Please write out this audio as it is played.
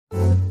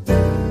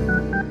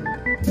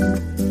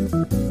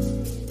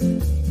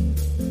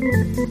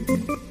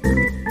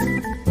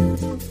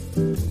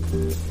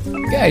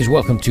Guys,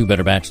 welcome to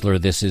Better Bachelor.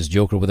 This is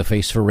Joker with a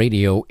face for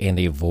radio and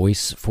a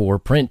voice for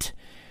print.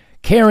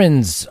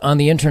 Karens on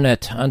the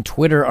internet, on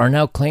Twitter, are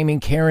now claiming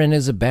Karen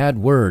is a bad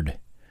word,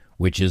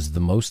 which is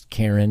the most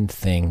Karen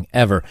thing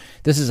ever.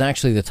 This is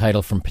actually the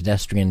title from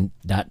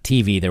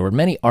pedestrian.tv. There were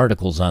many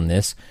articles on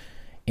this,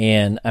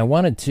 and I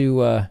wanted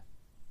to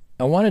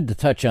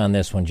touch on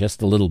this one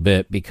just a little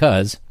bit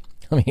because,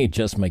 let me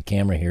adjust my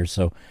camera here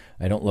so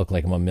I don't look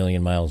like I'm a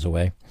million miles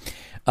away.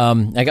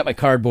 I got my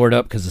cardboard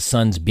up because the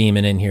sun's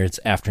beaming in here. It's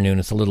afternoon.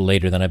 It's a little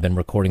later than I've been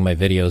recording my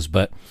videos,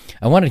 but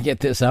I wanted to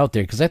get this out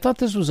there because I thought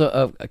this was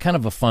a kind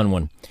of a fun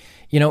one.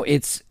 You know,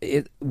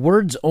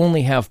 words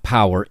only have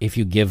power if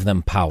you give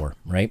them power,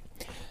 right?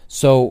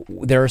 So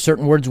there are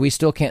certain words we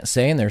still can't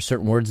say, and there are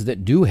certain words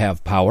that do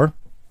have power.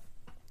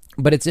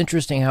 But it's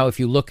interesting how if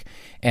you look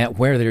at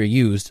where they're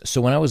used.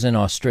 So when I was in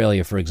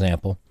Australia, for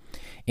example,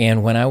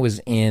 and when I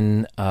was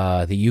in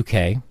the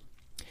UK,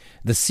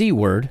 the C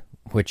word,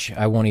 which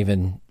I won't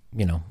even,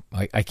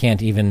 I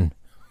can't even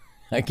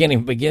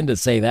begin to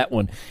say that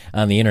one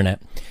on the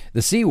internet.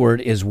 The C word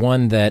is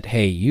one that,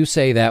 hey, you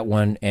say that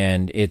one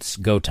and it's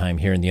go time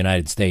here in the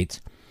United States.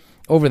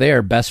 Over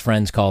there, best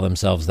friends call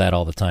themselves that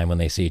all the time when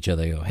they see each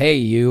other. They go, hey,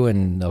 you,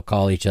 and they'll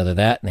call each other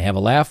that and they have a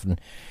laugh and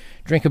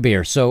drink a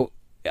beer. So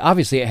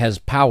obviously it has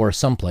power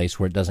someplace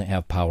where it doesn't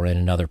have power in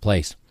another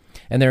place.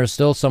 And there are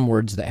still some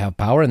words that have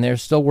power, and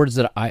there's still words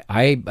that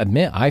I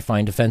admit I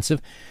find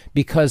offensive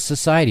because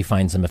society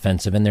finds them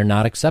offensive and they're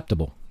not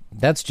acceptable.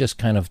 That's just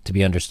kind of to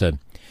be understood.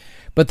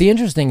 But the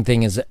interesting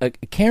thing is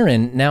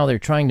Karen, now they're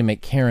trying to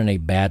make Karen a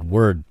bad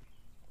word.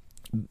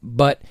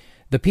 But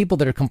the people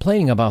that are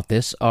complaining about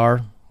this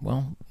are,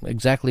 well,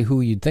 exactly who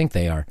you'd think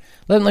they are.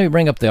 Let me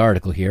bring up the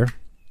article here.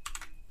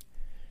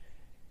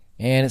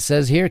 And it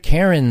says here,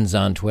 Karens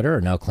on Twitter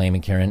are now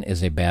claiming Karen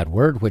is a bad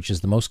word, which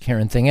is the most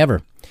Karen thing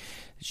ever.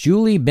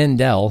 Julie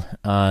Bindell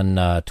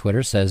on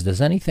Twitter says,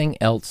 does anyone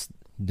else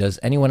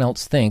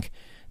think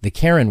the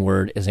Karen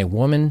word is a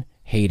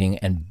woman-hating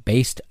and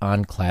based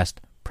on class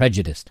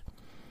prejudice?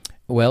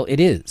 Well, it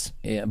is,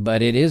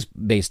 but it is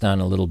based on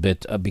a little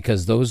bit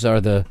because those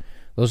are the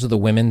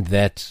women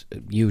that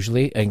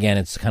usually, again,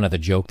 it's kind of the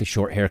joke, the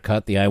short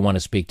haircut, the I want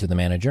to speak to the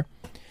manager.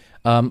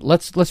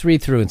 Let's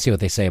read through and see what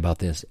they say about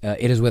this.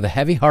 It is with a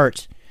heavy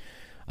heart,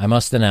 I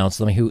must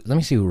announce. Let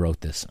me see who wrote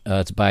this.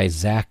 It's by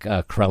Zach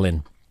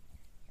Krellin.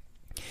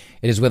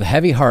 It is with a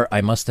heavy heart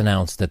I must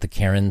announce that the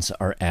Karens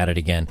are at it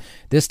again.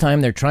 This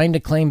time they're trying to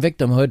claim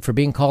victimhood for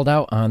being called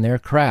out on their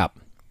crap.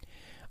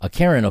 A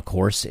Karen, of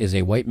course, is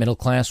a white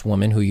middle-class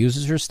woman who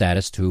uses her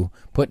status to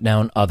put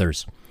down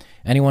others.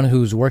 Anyone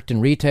who's worked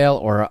in retail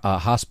or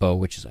hospo,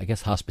 which is, I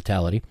guess,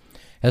 hospitality,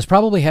 has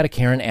probably had a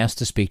Karen asked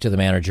to speak to the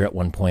manager at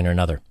one point or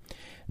another.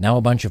 Now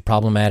a bunch of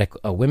problematic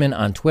women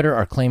on Twitter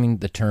are claiming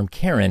the term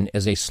Karen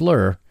is a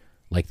slur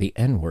like the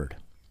N-word.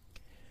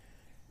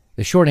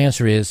 The short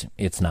answer is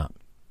it's not.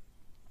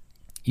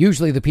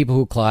 Usually the people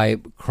who cry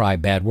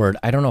bad word,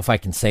 I don't know if I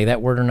can say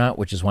that word or not,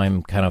 which is why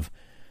I'm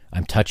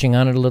touching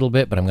on it a little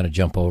bit, but I'm going to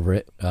jump over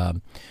it.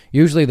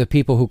 Usually the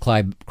people who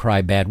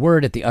cry bad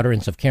word at the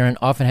utterance of Karen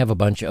often have a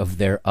bunch of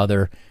their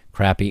other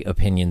crappy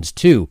opinions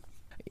too.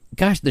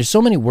 Gosh, there's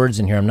so many words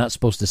in here I'm not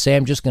supposed to say.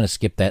 I'm just going to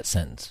skip that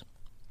sentence.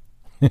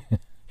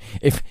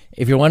 If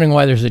you're wondering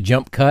why there's a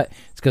jump cut,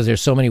 it's because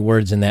there's so many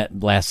words in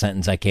that last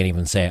sentence I can't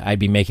even say. I'd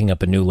be making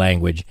up a new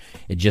language.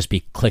 It'd just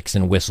be clicks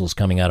and whistles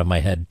coming out of my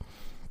head.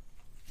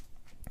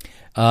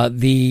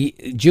 The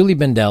Julie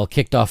Bindell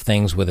kicked off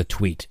things with a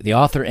tweet. The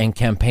author and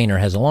campaigner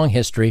has a long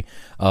history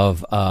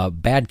of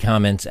bad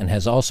comments and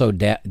has also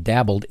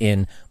dabbled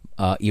in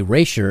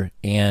erasure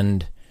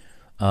and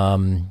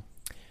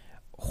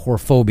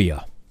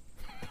whorephobia.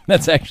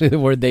 That's actually the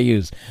word they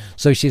use.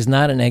 So she's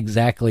not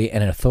exactly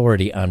an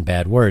authority on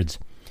bad words.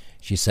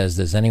 She says,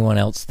 does anyone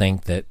else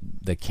think that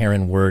the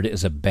Karen word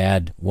is a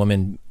bad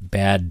woman,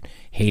 bad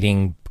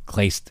hating,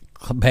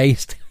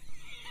 based?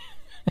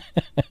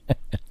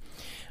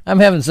 I'm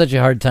having such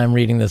a hard time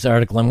reading this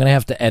article. I'm going to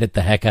have to edit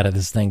the heck out of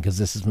this thing because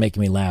this is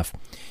making me laugh.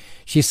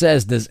 She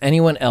says, does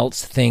anyone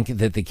else think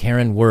that the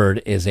Karen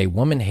word is a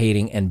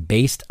woman-hating and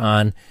based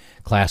on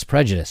class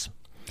prejudice?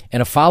 In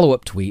a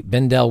follow-up tweet,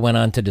 Bindell went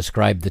on to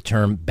describe the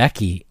term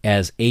Becky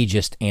as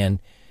ageist and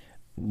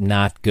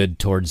not good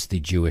towards the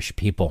Jewish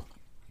people.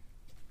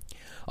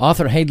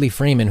 Author Hadley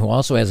Freeman, who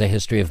also has a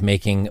history of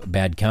making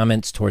bad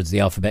comments towards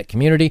the alphabet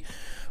community,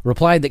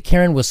 replied that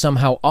Karen was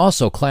somehow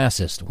also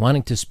classist.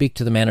 Wanting to speak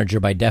to the manager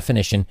by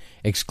definition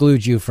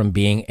excludes you from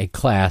being a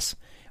class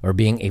or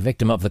being a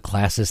victim of the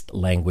classist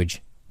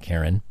language,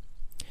 Karen.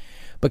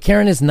 But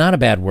Karen is not a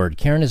bad word.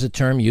 Karen is a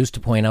term used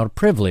to point out a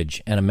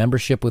privilege and a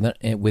membership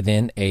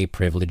within a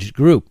privileged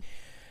group.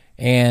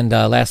 And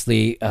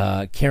lastly,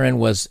 Karen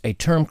was a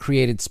term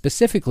created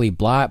specifically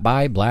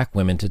by black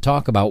women to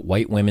talk about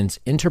white women's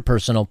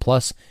interpersonal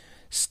plus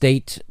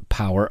state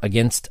power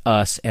against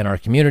us and our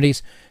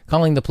communities,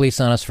 calling the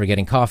police on us for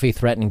getting coffee,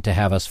 threatening to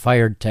have us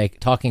fired,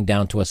 talking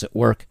down to us at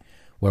work,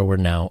 where we're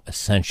now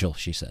essential,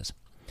 she says.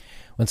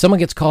 When someone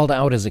gets called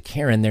out as a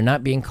Karen, they're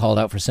not being called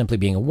out for simply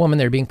being a woman.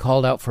 They're being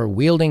called out for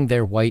wielding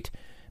their white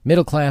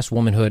middle-class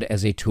womanhood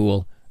as a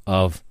tool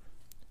of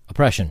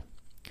oppression.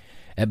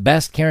 At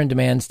best, Karen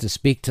demands to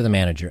speak to the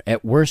manager.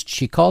 At worst,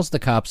 she calls the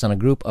cops on a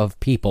group of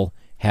people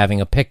having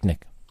a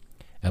picnic,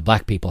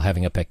 black people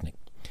having a picnic.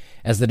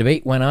 As the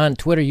debate went on,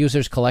 Twitter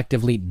users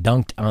collectively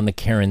dunked on the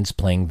Karens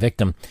playing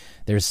victim.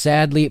 There's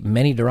sadly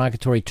many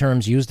derogatory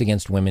terms used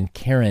against women.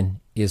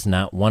 Karen is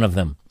not one of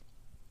them.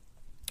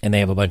 And they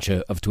have a bunch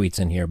of tweets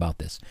in here about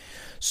this.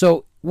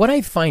 So what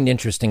I find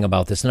interesting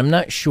about this, and I'm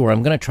not sure,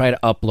 I'm going to try to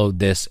upload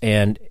this,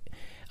 and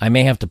I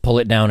may have to pull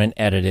it down and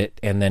edit it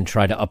and then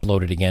try to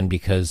upload it again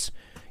because,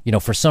 you know,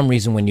 for some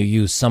reason when you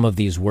use some of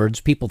these words,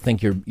 people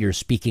think you're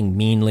speaking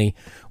meanly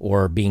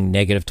or being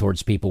negative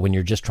towards people when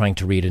you're just trying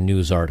to read a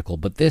news article.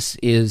 But this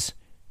is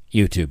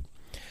YouTube.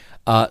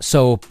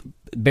 So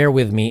bear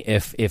with me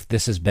if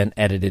this has been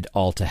edited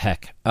all to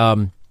heck.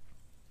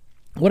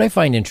 What I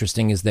find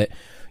interesting is that,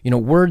 you know,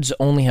 words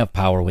only have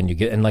power when you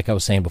get, and like I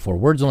was saying before,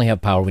 words only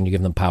have power when you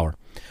give them power.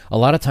 A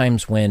lot of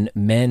times when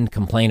men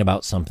complain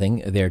about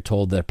something, they're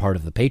told they're part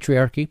of the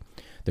patriarchy.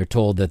 They're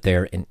told that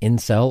they're an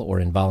incel or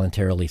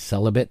involuntarily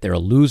celibate. They're a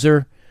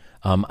loser.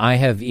 I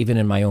have, even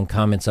in my own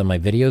comments on my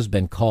videos,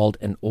 been called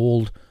an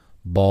old,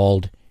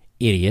 bald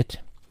idiot.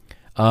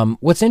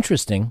 What's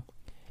interesting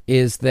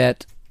is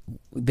that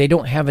they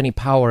don't have any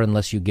power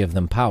unless you give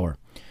them power.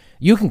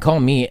 You can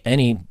call me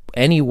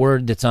any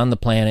word that's on the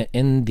planet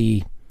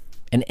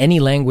in any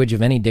language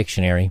of any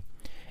dictionary,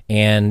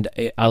 and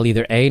I'll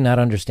either A, not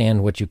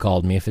understand what you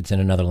called me if it's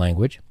in another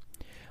language,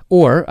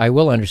 or I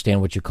will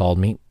understand what you called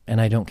me, and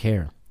I don't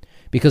care.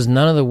 Because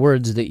none of the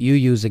words that you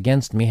use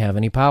against me have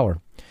any power.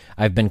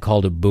 I've been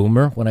called a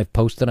boomer when I've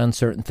posted on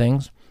certain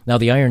things. Now,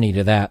 the irony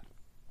to that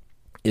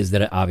is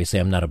that obviously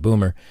I'm not a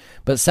boomer.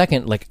 But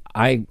second, like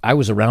I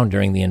was around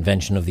during the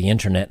invention of the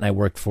internet, and I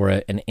worked for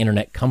an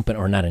internet company,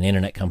 or not an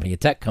internet company, a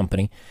tech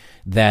company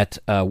that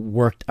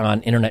worked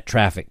on internet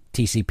traffic,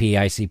 TCP,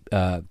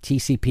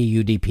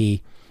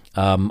 UDP,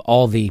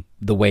 all the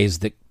ways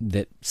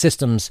that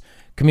systems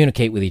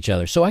communicate with each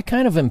other. So I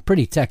kind of am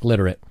pretty tech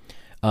literate.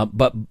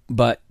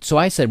 But so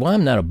I said, well,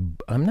 I'm not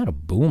a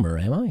boomer,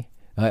 am I?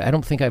 I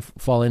don't think I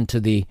fall into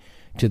the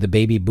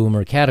baby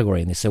boomer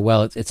category. And they said,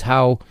 well, it's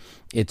how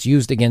it's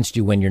used against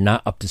you when you're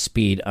not up to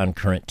speed on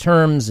current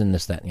terms and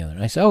this, that, and the other.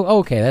 And I said, oh,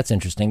 okay, that's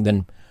interesting.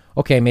 Then,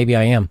 okay, maybe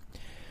I am.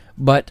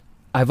 But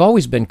I've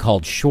always been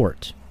called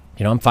short.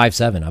 You know, I'm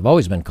 5'7". I've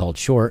always been called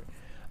short.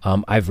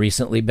 I've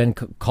recently been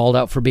called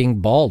out for being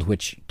bald,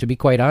 which, to be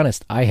quite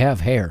honest, I have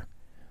hair.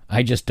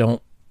 I just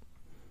don't.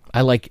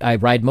 I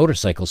ride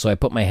motorcycles, so I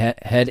put my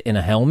head in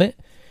a helmet,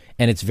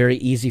 and it's very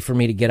easy for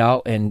me to get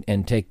out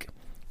and take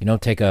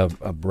a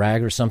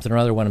rag or something or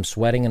other when I'm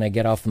sweating, and I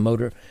get off the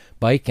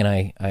motorbike and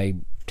I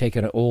take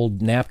an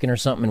old napkin or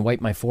something and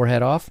wipe my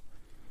forehead off,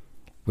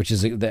 which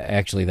is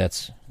actually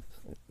that's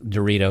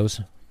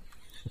Doritos.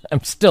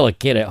 I'm still a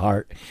kid at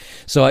heart.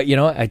 So,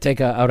 I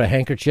take out a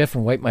handkerchief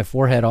and wipe my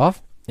forehead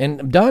off, and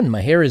I'm done.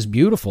 My hair is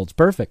beautiful. It's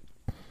perfect.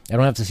 I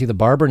don't have to see the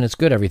barber, and it's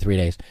good every 3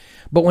 days.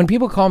 But when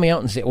people call me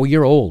out and say, oh,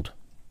 you're old.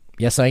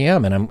 Yes, I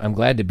am, and I'm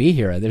glad to be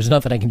here. There's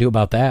nothing I can do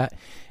about that.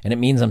 And it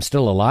means I'm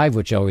still alive,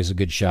 which is always a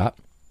good shot.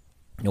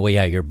 Oh,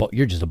 yeah,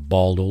 you're just a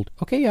bald old.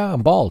 Okay, yeah,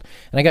 I'm bald.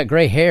 And I got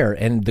gray hair,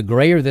 and the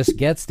grayer this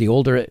gets, the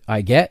older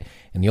I get,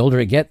 and the older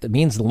it gets, that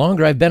means the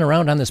longer I've been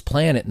around on this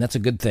planet, and that's a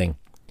good thing.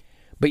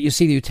 But you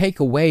see, you take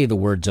away the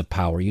words of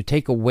power. You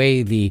take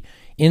away the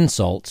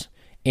insults.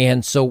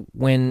 And so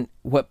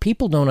what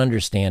people don't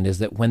understand is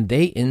that when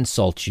they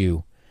insult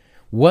you,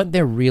 what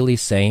they're really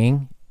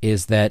saying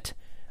is that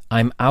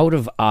I'm out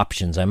of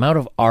options. I'm out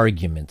of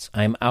arguments.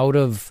 I'm out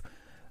of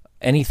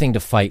anything to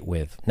fight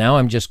with. Now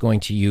I'm just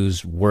going to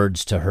use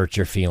words to hurt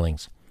your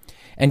feelings.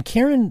 And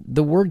Karen,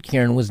 the word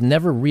Karen was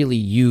never really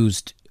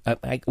used.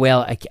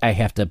 I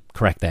have to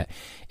correct that.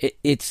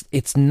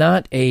 It's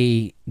not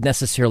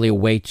necessarily a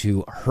way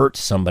to hurt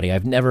somebody.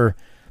 I've never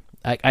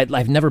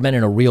been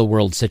in a real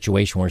world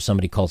situation where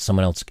somebody calls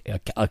someone else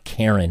a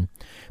Karen,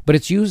 but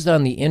it's used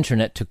on the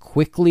internet to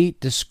quickly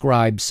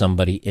describe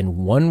somebody in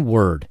one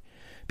word.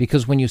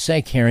 Because when you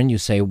say Karen, you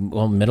say,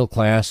 well, middle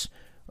class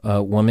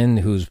woman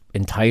who's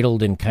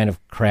entitled and kind of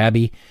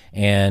crabby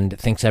and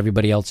thinks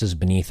everybody else is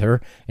beneath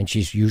her, and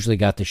she's usually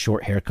got the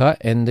short haircut,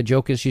 and the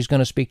joke is she's going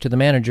to speak to the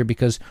manager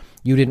because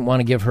you didn't want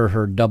to give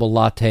her double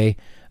latte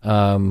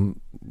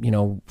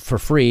for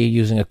free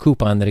using a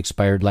coupon that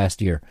expired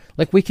last year.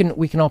 Like we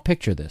can all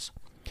picture this.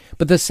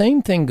 But the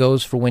same thing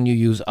goes for when you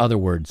use other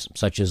words,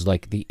 such as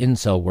like the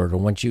incel word, or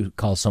once you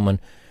call someone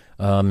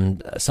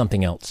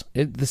something else.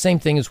 The same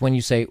thing is when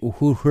you say,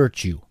 who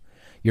hurt you?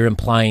 You're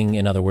implying,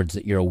 in other words,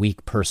 that you're a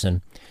weak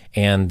person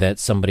and that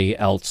somebody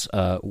else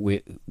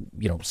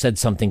said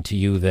something to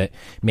you that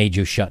made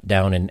you shut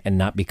down and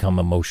not become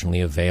emotionally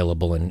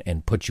available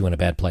and put you in a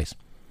bad place.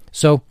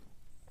 So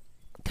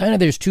kind of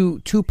there's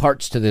two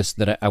parts to this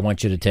that I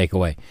want you to take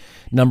away.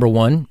 Number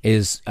one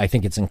is I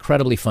think it's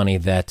incredibly funny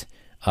that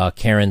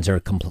Karens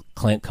are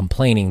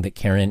complaining that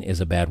Karen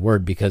is a bad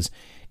word, because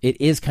it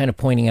is kind of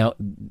pointing out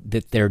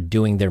that they're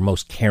doing their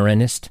most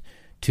Karenist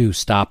to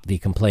stop the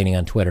complaining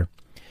on Twitter.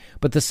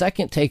 But the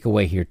second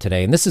takeaway here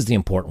today, and this is the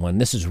important one,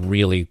 this is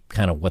really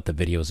kind of what the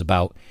video is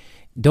about.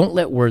 Don't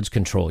let words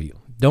control you.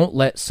 Don't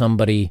let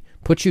somebody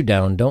put you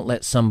down. Don't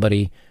let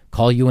somebody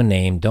call you a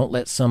name. Don't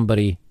let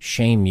somebody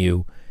shame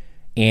you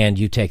and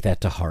you take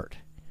that to heart.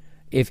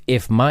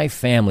 If my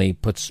family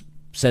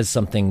says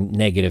something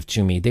negative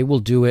to me, they will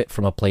do it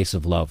from a place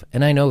of love.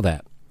 And I know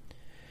that.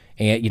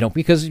 And,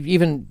 because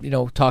even,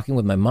 talking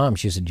with my mom,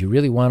 she said, do you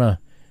really want to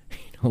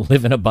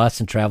live in a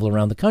bus and travel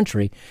around the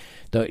country?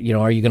 Are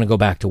you going to go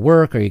back to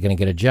work? Are you going to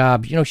get a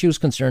job? She was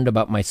concerned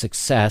about my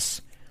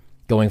success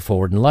going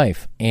forward in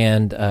life.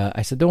 And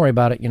I said, don't worry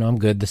about it. I'm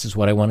good. This is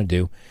what I want to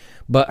do.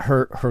 But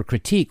her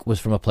critique was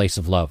from a place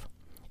of love.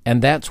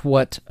 And that's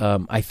what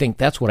I think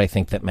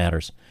that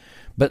matters.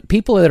 But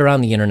people that are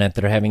on the internet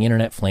that are having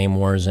internet flame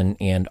wars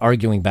and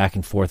arguing back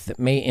and forth that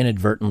may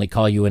inadvertently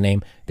call you a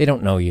name, they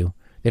don't know you.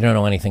 They don't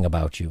know anything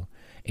about you.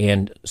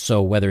 And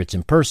so whether it's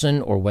in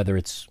person or whether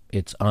it's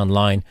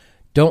online,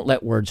 don't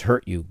let words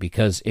hurt you,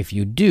 because if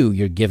you do,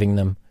 they're giving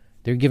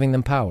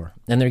them power.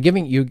 And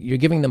you're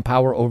giving them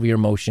power over your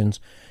emotions.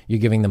 You're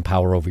giving them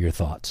power over your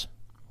thoughts.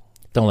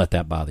 Don't let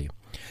that bother you.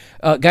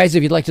 Guys,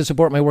 if you'd like to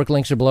support my work,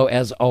 links are below.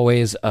 As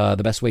always,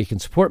 the best way you can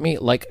support me,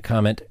 like,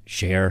 comment,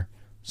 share,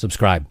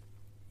 subscribe.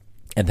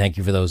 And thank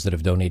you for those that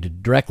have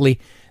donated directly.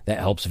 That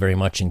helps very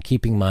much in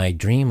keeping my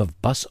dream of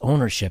bus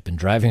ownership and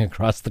driving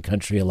across the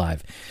country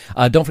alive.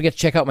 Don't forget to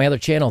check out my other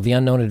channel, The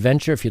Unknown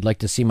Adventure, if you'd like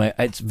to see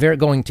it's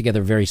going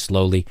together very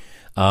slowly.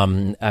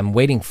 I'm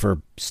waiting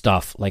for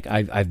stuff. Like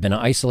I've been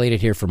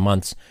isolated here for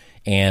months,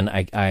 and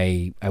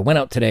I went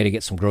out today to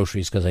get some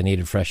groceries because I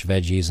needed fresh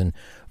veggies and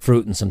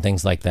fruit and some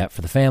things like that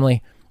for the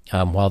family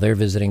while they're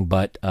visiting.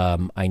 But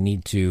I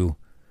need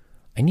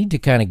to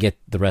kind of get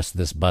the rest of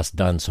this bus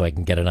done so I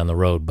can get it on the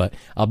road. But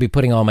I'll be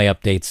putting all my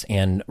updates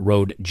and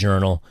road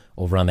journal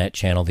over on that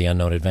channel, The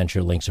Unknown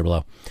Adventure. Links are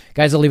below.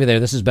 Guys, I'll leave it there.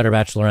 This is Better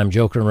Bachelor. I'm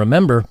Joker. And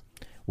remember,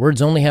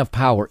 words only have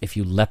power if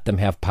you let them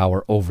have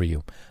power over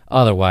you.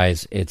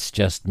 Otherwise, it's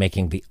just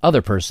making the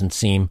other person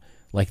seem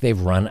like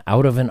they've run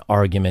out of an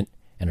argument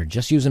and are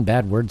just using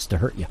bad words to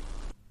hurt you.